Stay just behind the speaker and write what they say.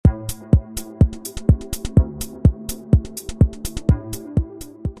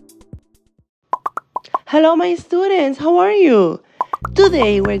Hello, my students, how are you?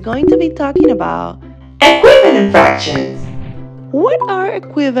 Today we're going to be talking about equivalent fractions. What are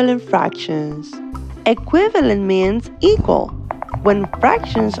equivalent fractions? Equivalent means equal. When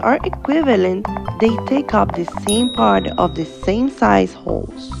fractions are equivalent, they take up the same part of the same size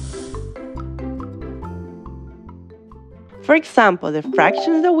wholes. For example, the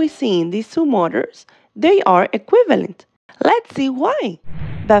fractions that we see in these two motors, they are equivalent. Let's see why.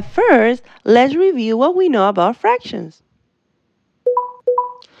 But first, let's review what we know about fractions.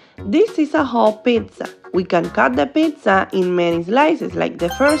 This is a whole pizza. We can cut the pizza in many slices. Like the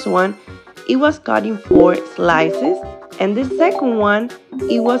first one, it was cut in 4 slices, and the second one,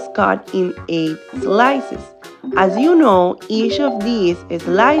 it was cut in 8 slices. As you know, each of these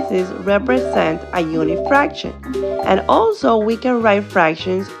slices represent a unit fraction. And also, we can write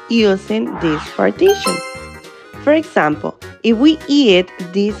fractions using this partition. For example, if we eat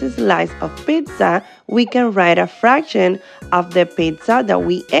this slice of pizza, we can write a fraction of the pizza that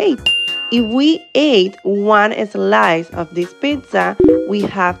we ate. If we ate one slice of this pizza, we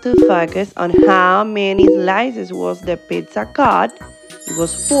have to focus on how many slices was the pizza cut. It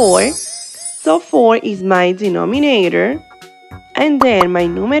was 4. So 4 is my denominator. And then my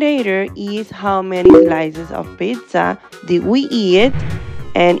numerator is how many slices of pizza did we eat.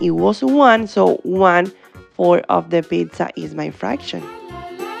 And it was 1, so 1/4 of the pizza is my fraction.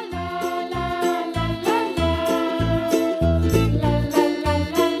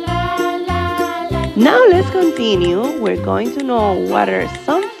 Now let's continue. We're going to know what are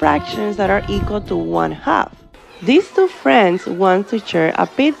some fractions that are equal to 1/2. These two friends want to share a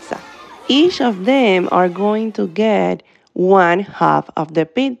pizza. Each of them are going to get 1/2 of the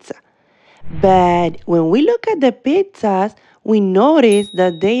pizza. But when we look at the pizzas, we notice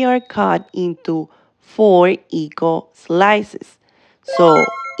that they are cut into 4 equal slices. So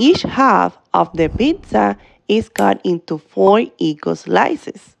each half of the pizza is cut into 4 equal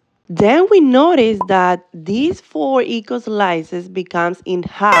slices. Then we notice that these 4 equal slices becomes in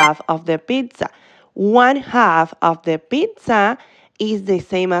half of the pizza. 1/2 of the pizza is the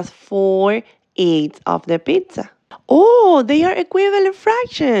same as 4/8 of the pizza. Oh, they are equivalent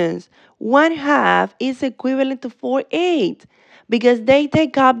fractions. 1/2 is equivalent to 4/8 because they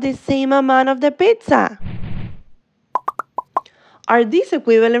take up the same amount of the pizza. Are these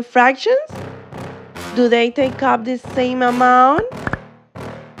equivalent fractions? Do they take up the same amount?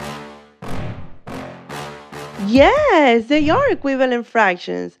 Yes, they are equivalent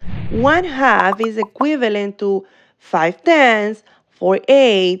fractions. 1/2 is equivalent to 5/10,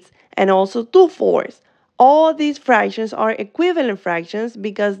 4/8, and also 2/4. All these fractions are equivalent fractions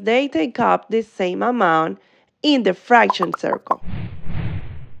because they take up the same amount in the fraction circle.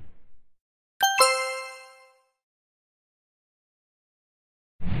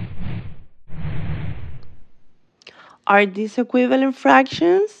 Are these equivalent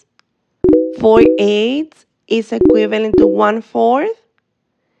fractions? 4/8 is equivalent to 1/4.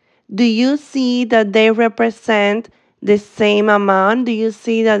 Do you see that they represent the same amount? Do you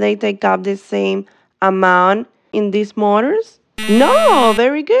see that they take up the same amount in these motors? No,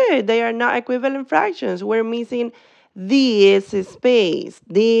 very good. They are not equivalent fractions. We're missing this space,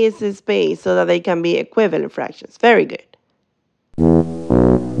 so that they can be equivalent fractions. Very good.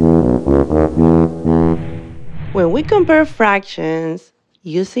 When we compare fractions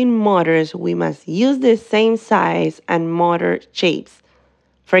using motors, we must use the same size and motor shapes.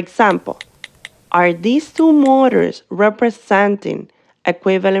 For example, are these two motors representing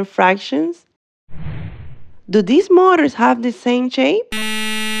equivalent fractions? Do these motors have the same shape?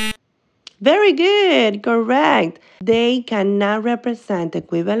 Very good, correct. They cannot represent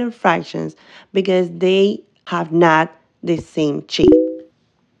equivalent fractions because they have not the same shape.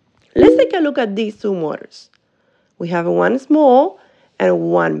 Let's take a look at these two motors. We have one small and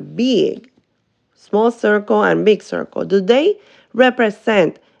one big. Small circle and big circle. Do they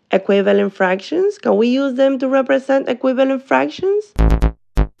represent equivalent fractions? Can we use them to represent equivalent fractions?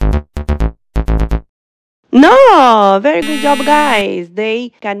 No, very good job, guys.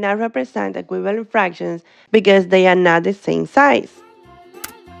 They cannot represent equivalent fractions because they are not the same size.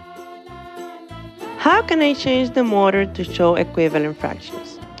 How can I change the motor to show equivalent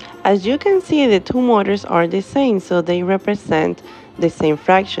fractions? As you can see, the two motors are the same, so they represent the same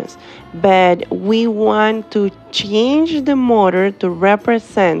fractions. But we want to change the motor to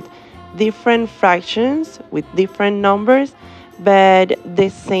represent different fractions with different numbers, but the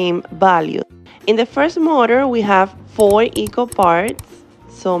same value. In the first motor, we have 4 equal parts.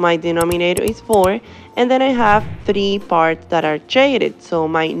 So my denominator is 4. And then I have 3 parts that are shaded. So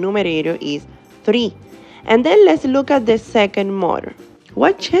my numerator is 3. And then let's look at the second motor.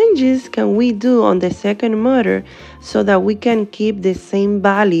 What changes can we do on the second motor so that we can keep the same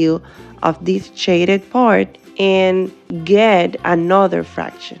value of this shaded part and get another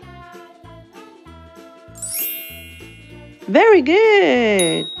fraction? Very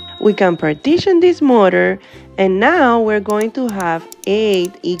good! We can partition this motor, and now we're going to have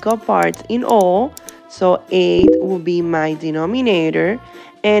 8 equal parts in all. So 8 will be my denominator.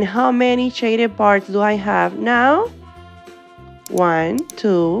 And how many shaded parts do I have now? 1,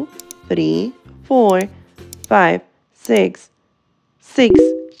 2, 3, 4, 5, 6. 6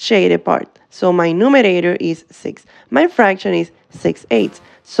 shaded parts. So my numerator is 6. My fraction is 6/8.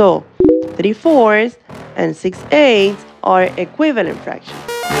 So 3/4 and 6/8 are equivalent fractions.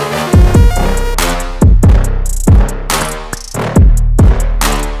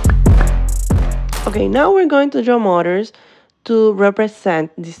 Okay, now we're going to draw motors to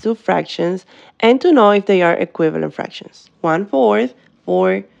represent these two fractions and to know if they are equivalent fractions. 1/4,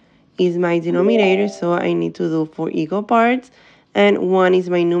 4 is my denominator, so I need to do 4 equal parts, and 1 is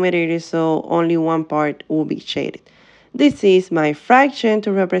my numerator, so only one part will be shaded. This is my fraction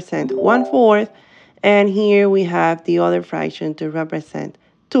to represent 1/4, and here we have the other fraction to represent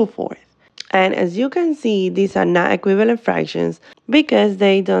 2/4. And as you can see, these are not equivalent fractions because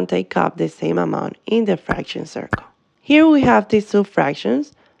they don't take up the same amount in the fraction circle. Here we have these two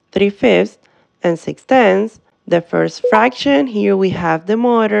fractions, 3/5 and 6/10. The first fraction, here we have the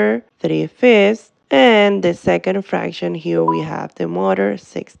motor, 3/5. And the second fraction, here we have the motor,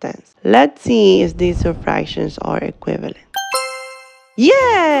 6/10. Let's see if these two fractions are equivalent.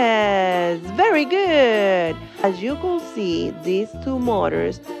 Yes, very good. As you can see, these two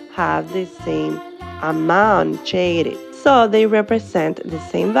motors have the same amount shaded. So they represent the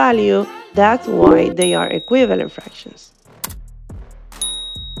same value. That's why they are equivalent fractions.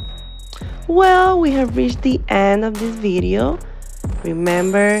 Well, we have reached the end of this video.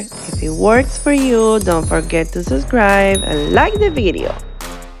 Remember, if it works for you, don't forget to subscribe and like the video.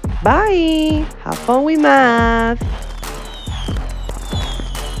 Bye! Have fun with math!